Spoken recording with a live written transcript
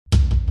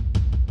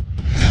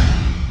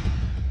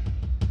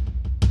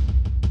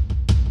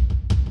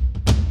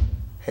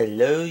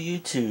Hello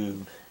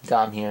YouTube,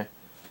 Dom here.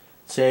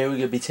 Today we're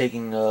going to be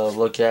taking a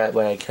look at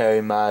when I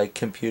carry my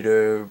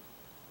computer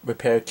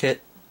repair kit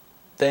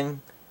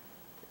thing.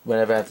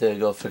 Whenever I have to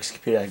go fix a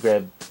computer, I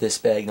grab this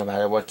bag no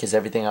matter what, because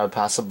everything I would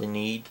possibly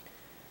need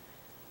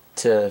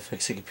to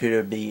fix a computer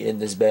would be in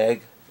this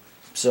bag.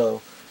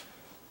 So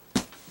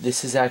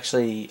this is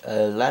actually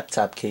a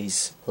laptop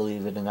case,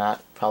 believe it or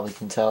not. Probably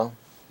can tell.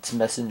 It's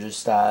messenger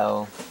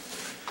style,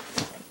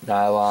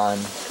 nylon,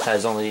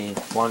 has only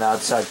one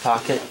outside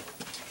pocket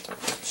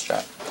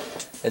strap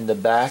in the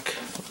back,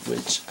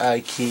 which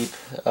I keep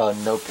a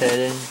notepad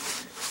in,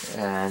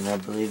 and I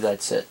believe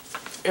that's it.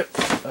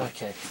 Yep.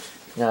 Okay.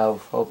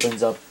 Now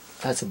opens up,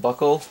 has a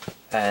buckle,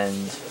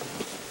 and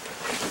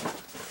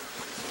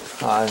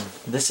on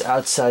this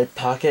outside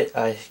pocket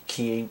I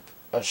keep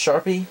a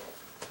Sharpie,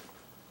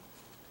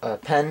 a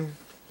pen,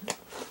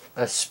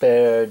 a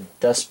spare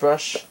dust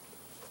brush,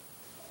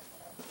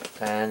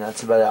 and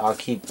that's about it. I'll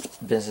keep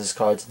business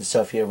cards and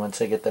stuff here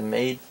once I get them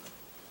made.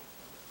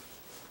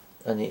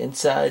 On the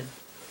inside,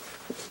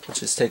 let's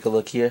just take a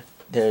look here.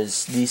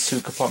 There's these two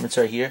compartments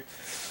right here.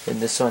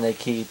 In this one I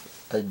keep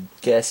a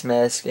gas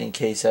mask in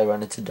case I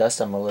run into dust.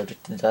 I'm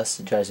allergic to dust.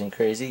 It drives me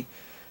crazy.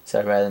 So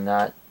I'd rather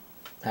not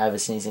have a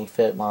sneezing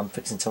fit while I'm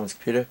fixing someone's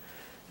computer.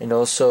 And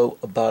also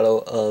a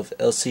bottle of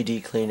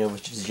LCD cleaner,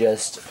 which is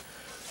just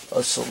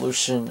a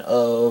solution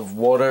of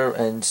water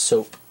and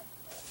soap.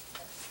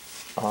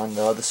 On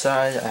the other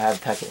side I have a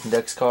pack of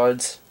index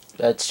cards.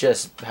 That's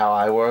just how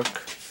I work.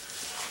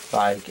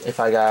 Like, if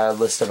I got a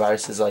list of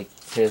viruses, like,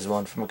 here's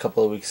one from a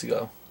couple of weeks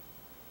ago.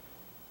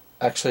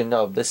 Actually,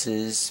 no, this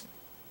is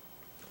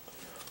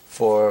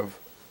for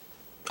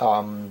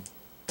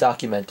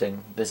documenting.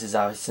 This is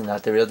obviously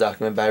not the real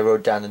document, but I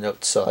wrote down the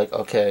notes, so, like,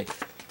 okay,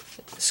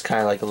 it's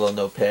kind of like a little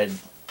notepad.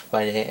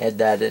 I add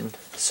that in,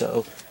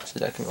 so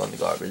that can go in the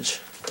garbage.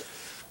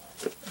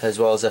 As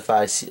well as if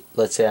I see,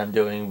 let's say I'm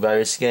doing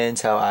virus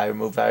scans, how I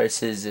remove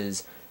viruses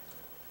is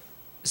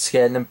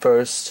scan them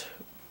first,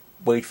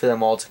 wait for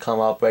them all to come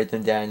up, write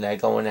them down, and I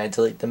go in and I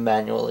delete them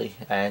manually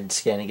and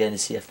scan again to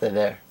see if they're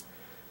there.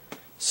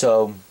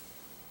 So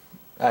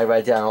I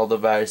write down all the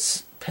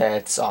virus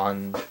paths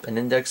on an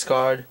index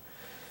card,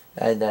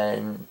 and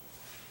then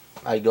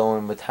I go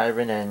in with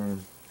Hiron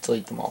and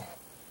delete them all.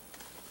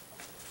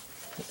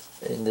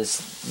 In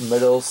this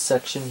middle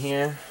section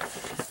here,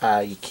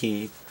 I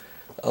keep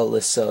a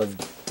list of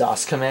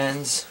DOS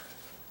commands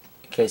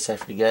in case I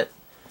forget.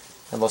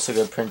 I'm also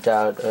going to print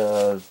out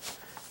a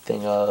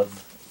thing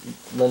of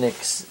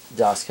Linux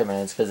DOS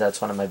commands because that's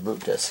one of my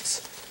boot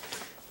disks.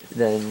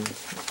 Then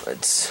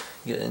let's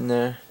get in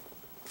there.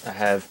 I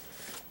have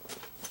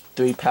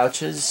 3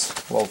 pouches,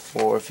 well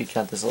 4 if you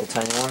count this little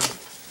tiny one.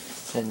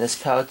 In this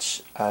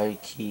pouch I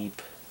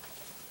keep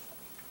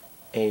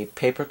a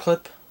paper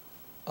clip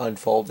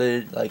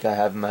unfolded like I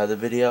have in my other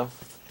video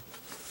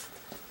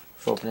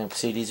for opening up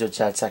CDs, which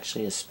that's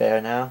actually a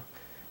spare now,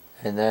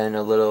 and then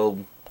a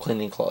little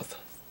cleaning cloth.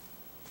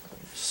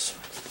 Just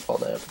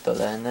fold that up, throw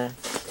that in there.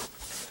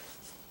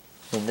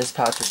 In this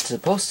pouch, which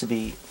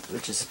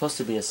is supposed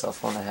to be a cell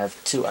phone, I have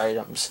 2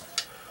 items.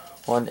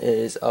 One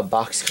is a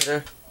box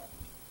cutter.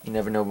 You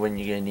never know when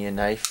you're gonna need a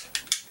knife.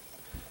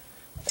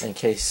 In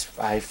case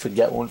I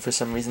forget one for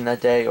some reason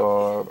that day,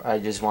 or I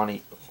just want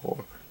to,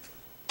 or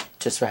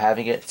just for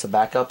having it, it's a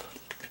backup.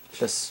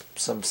 Just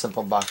some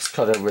simple box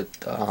cutter with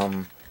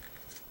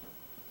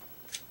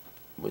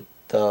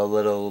the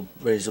little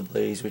razor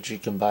blades, which you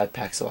can buy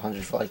packs of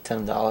 100 for like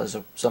 $10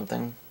 or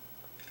something.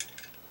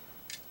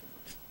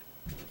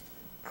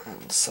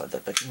 Slide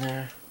that back in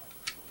there.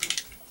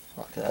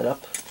 Lock that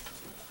up.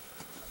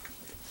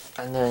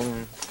 And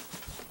then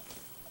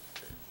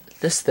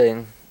this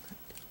thing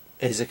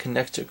is a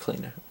connector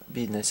cleaner. It'd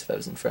be nice if I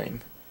was in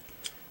frame.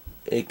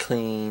 It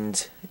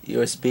cleans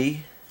USB,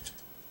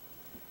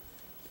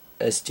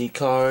 SD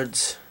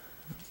cards.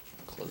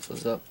 Close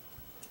those up.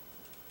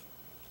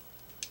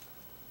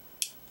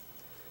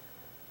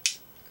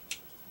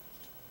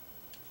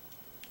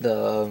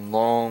 The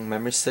long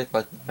memory stick,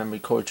 like Memory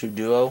Core 2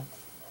 Duo.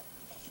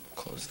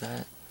 Close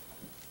that.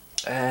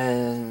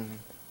 And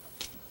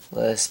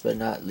last but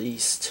not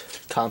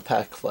least,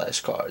 compact flash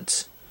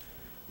cards.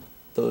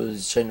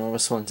 Those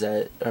ginormous ones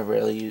that are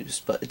rarely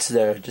used, but it's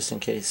there just in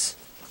case.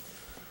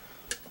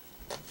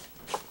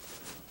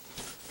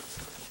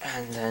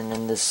 And then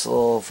in this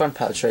little front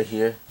pouch right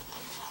here,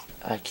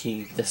 I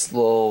keep this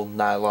little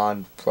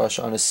nylon brush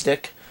on a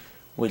stick,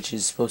 which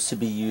is supposed to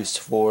be used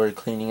for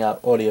cleaning out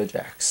audio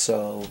jacks.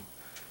 So,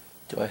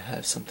 do I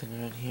have something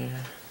around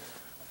here?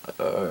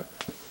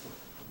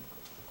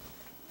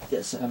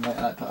 Yes, I have my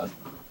iPod.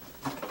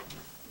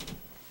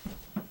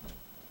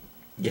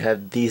 You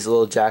have these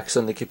little jacks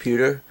on the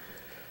computer.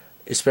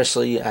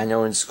 Especially, I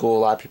know in school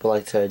a lot of people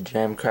like to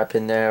jam crap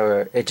in there,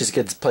 or it just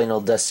gets plain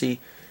old dusty.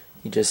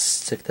 You just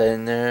stick that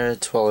in there,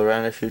 twirl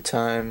around a few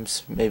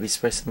times, maybe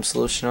spray some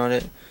solution on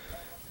it,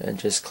 and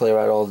just clear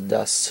out all the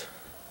dust.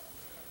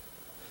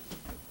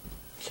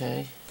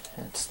 Okay,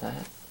 that's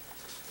that.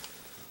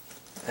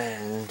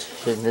 And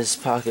in this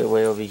pocket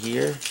way over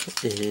here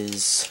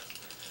is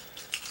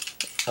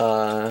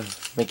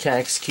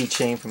mechanics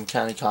keychain from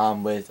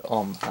County-Com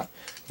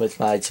with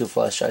my 2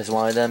 flash drives.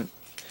 One of them,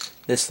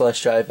 this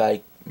flash drive,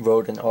 I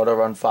wrote an auto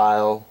run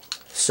file,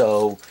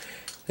 so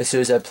as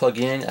soon as I plug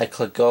in, I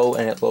click go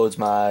and it loads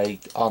my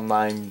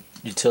online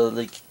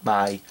utility,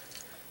 my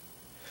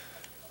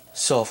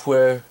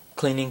software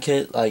cleaning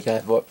kit. Like I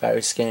have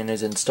various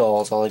scanners,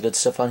 installs, all the good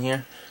stuff on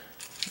here.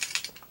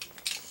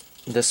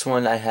 This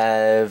one I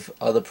have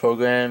other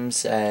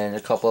programs and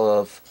a couple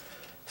of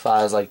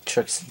files like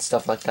tricks and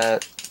stuff like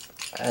that,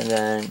 and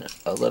then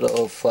a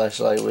little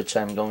flashlight which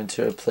I'm going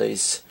to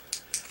replace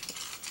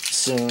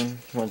soon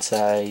once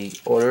I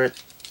order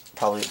it.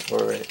 Probably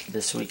order it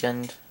this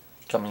weekend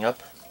coming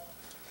up.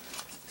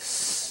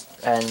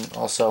 And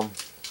also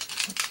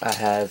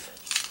I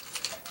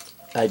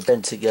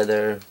bent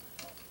together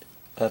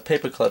a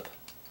paperclip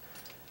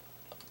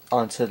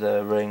onto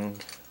the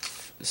ring,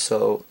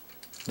 so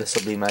this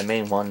will be my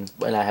main one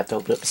when I have to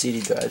open up a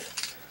CD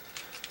drive.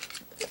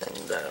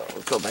 And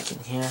I'll go back in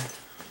here.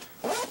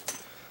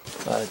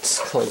 Let's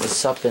close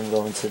this up and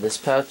go into this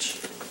pouch.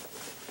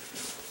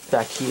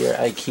 Back here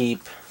I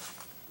keep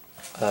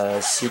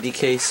a CD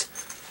case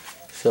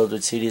filled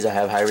with CDs. I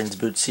have Hiren's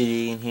boot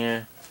CD in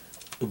here,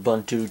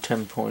 Ubuntu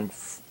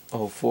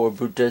 10.04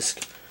 boot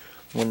disk,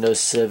 Windows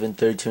 7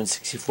 32 and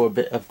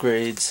 64-bit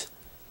upgrades,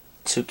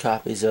 2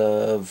 copies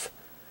of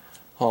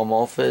Home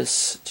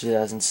Office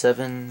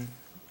 2007,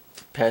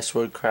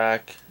 password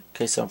crack in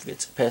case someone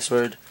forgets the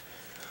password,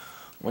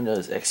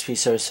 Windows XP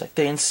Service Pack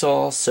 3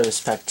 install,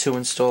 Service Pack 2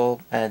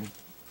 install, and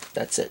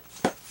that's it.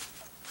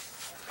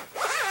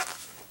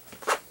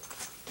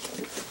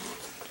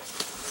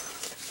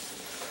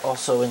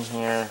 Also in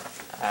here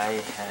I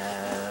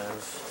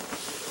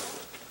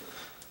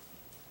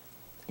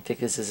think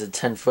this is a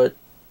 10-foot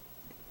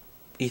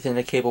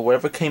Ethernet cable.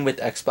 Whatever came with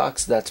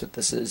Xbox, that's what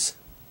this is.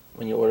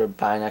 When you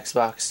buy an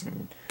Xbox,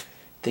 and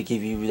they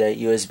give you that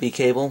USB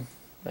cable,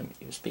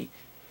 USB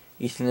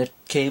Ethernet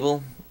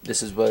cable,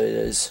 this is what it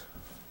is.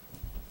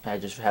 I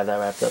just have that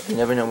wrapped up. You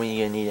never know when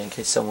you're going to need it in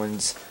case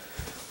someone's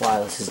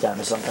wireless is down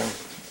or something.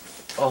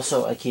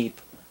 Also, I keep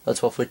a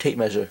 12-foot tape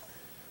measure.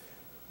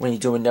 When you're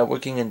doing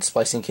networking and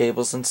splicing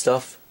cables and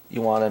stuff,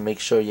 you want to make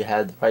sure you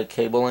have the right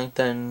cable length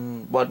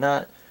and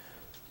whatnot.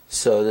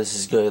 So this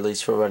is good at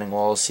least for running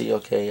walls. See,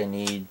 okay, I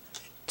need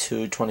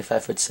 2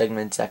 25-foot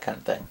segments, that kind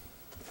of thing.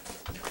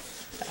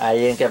 I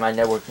didn't get my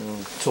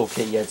networking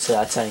toolkit yet, so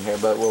that's in here,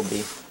 but it will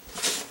be.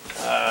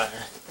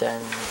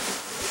 Then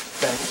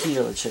back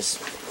here, let's just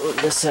move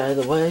this side of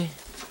the way.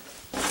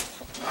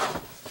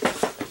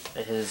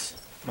 Is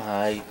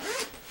all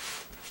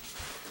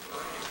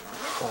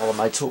of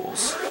my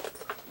tools.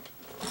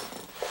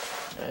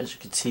 As you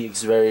can see,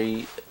 it's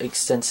very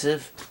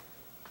extensive.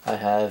 I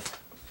have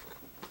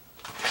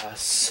a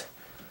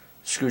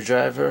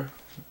screwdriver,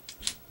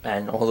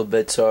 and all the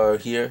bits are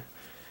here.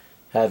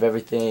 I have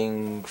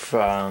everything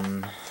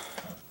from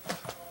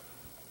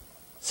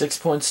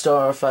 6-point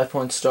star,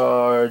 5-point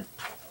star,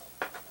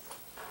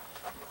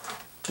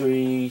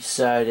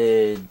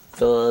 3-sided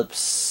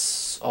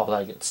Phillips, all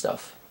that good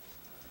stuff.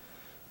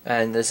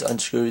 And this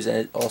unscrews and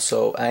it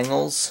also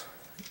angles.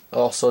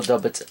 Also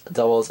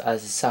doubles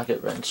as a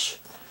socket wrench.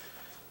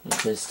 You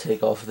just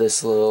take off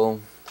this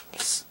little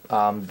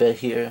bit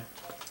here,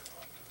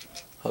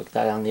 hook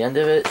that on the end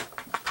of it,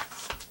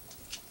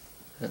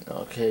 and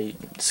okay,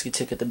 just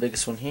take it the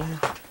biggest one here,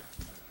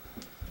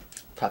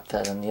 pop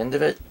that on the end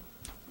of it,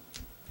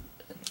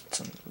 and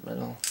it's in the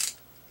middle.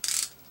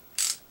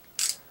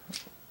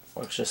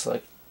 Works just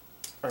like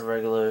a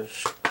regular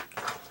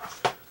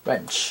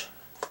wrench.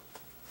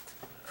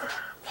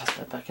 Pop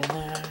that back in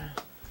there.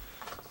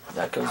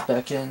 That goes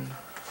back in.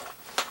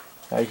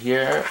 Right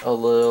here, a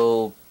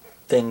little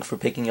thing for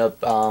picking up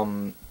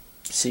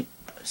C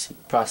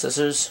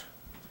processors,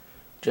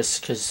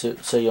 just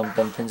so you don't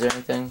bend pins or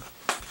anything.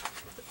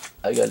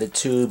 I got a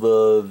tube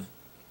of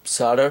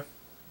solder.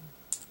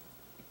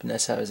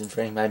 Vanessa was in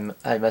frame.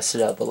 I messed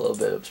it up a little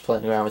bit. I was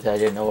playing around with it. I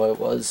didn't know what it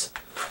was.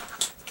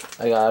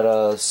 I got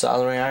a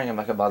soldering iron. I'm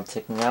not about to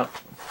take me out.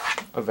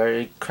 A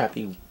very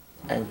crappy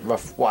and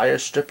rough wire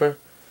stripper.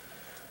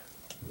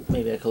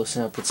 Maybe I could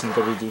loosen up with some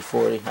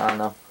WD-40. I don't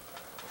know.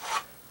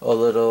 A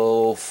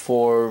little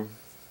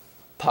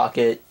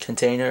 4-pocket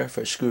container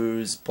for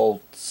screws,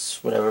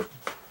 bolts, whatever.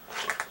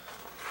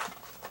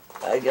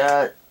 I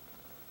got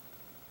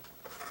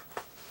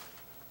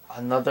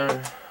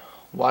another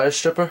wire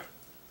stripper.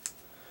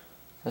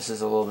 This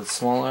is a little bit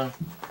smaller.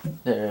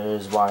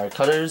 There's wire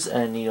cutters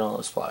and needle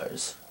nose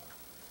pliers.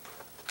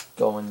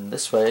 Going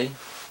this way,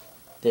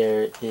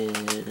 there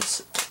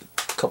is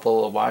a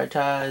couple of wire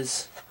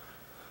ties,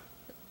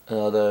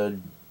 another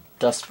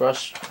dust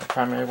brush, a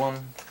primary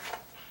one.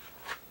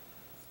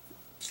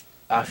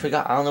 I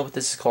forgot, I don't know what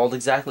this is called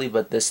exactly,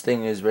 but this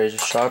thing is razor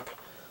sharp.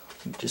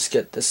 Just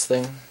get this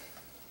thing.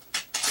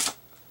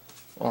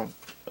 Well,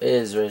 it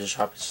is razor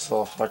sharp, it's just a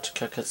little hard to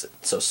cut because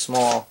it's so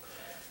small.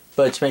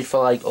 But it's made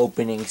for like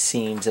opening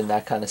seams and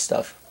that kind of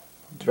stuff.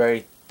 It's a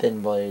very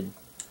thin blade.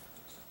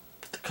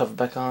 Put the cover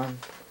back on.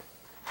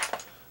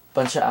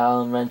 Bunch of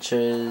Allen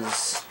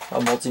wrenches. a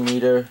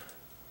multimeter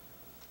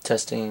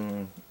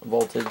testing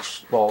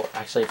voltage. Well,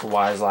 actually, if the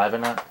wire is live or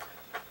not.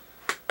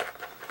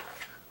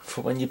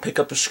 For when you pick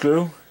up a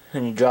screw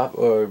and you drop,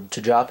 or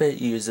to drop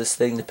it, you use this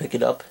thing to pick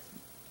it up.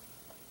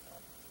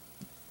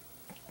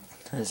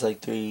 There's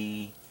like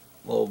 3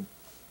 little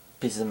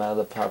pieces of metal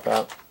that pop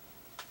out.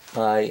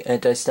 My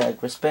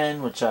anti-static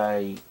wristband, which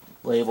I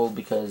labeled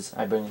because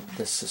I bring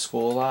this to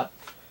school a lot.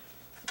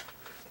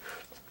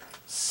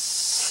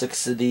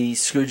 6 of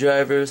these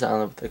screwdrivers, I don't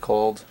know what they're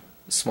called,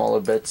 smaller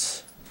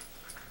bits.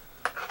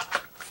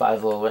 4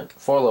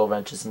 little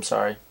wrenches, I'm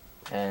sorry,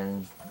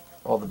 and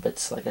all the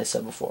bits like I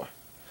said before.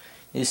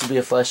 There used to be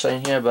a flashlight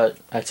in here, but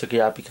I took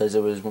it out because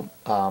it was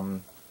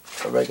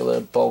a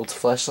regular bulbed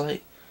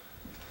flashlight.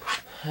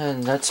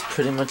 And that's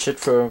pretty much it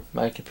for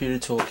my computer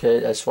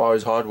toolkit as far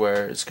as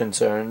hardware is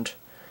concerned.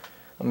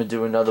 I'm going to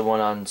do another one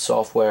on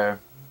software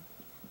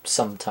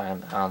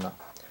sometime, I don't know.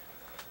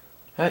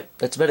 Alright,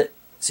 that's about it.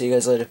 See you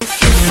guys later.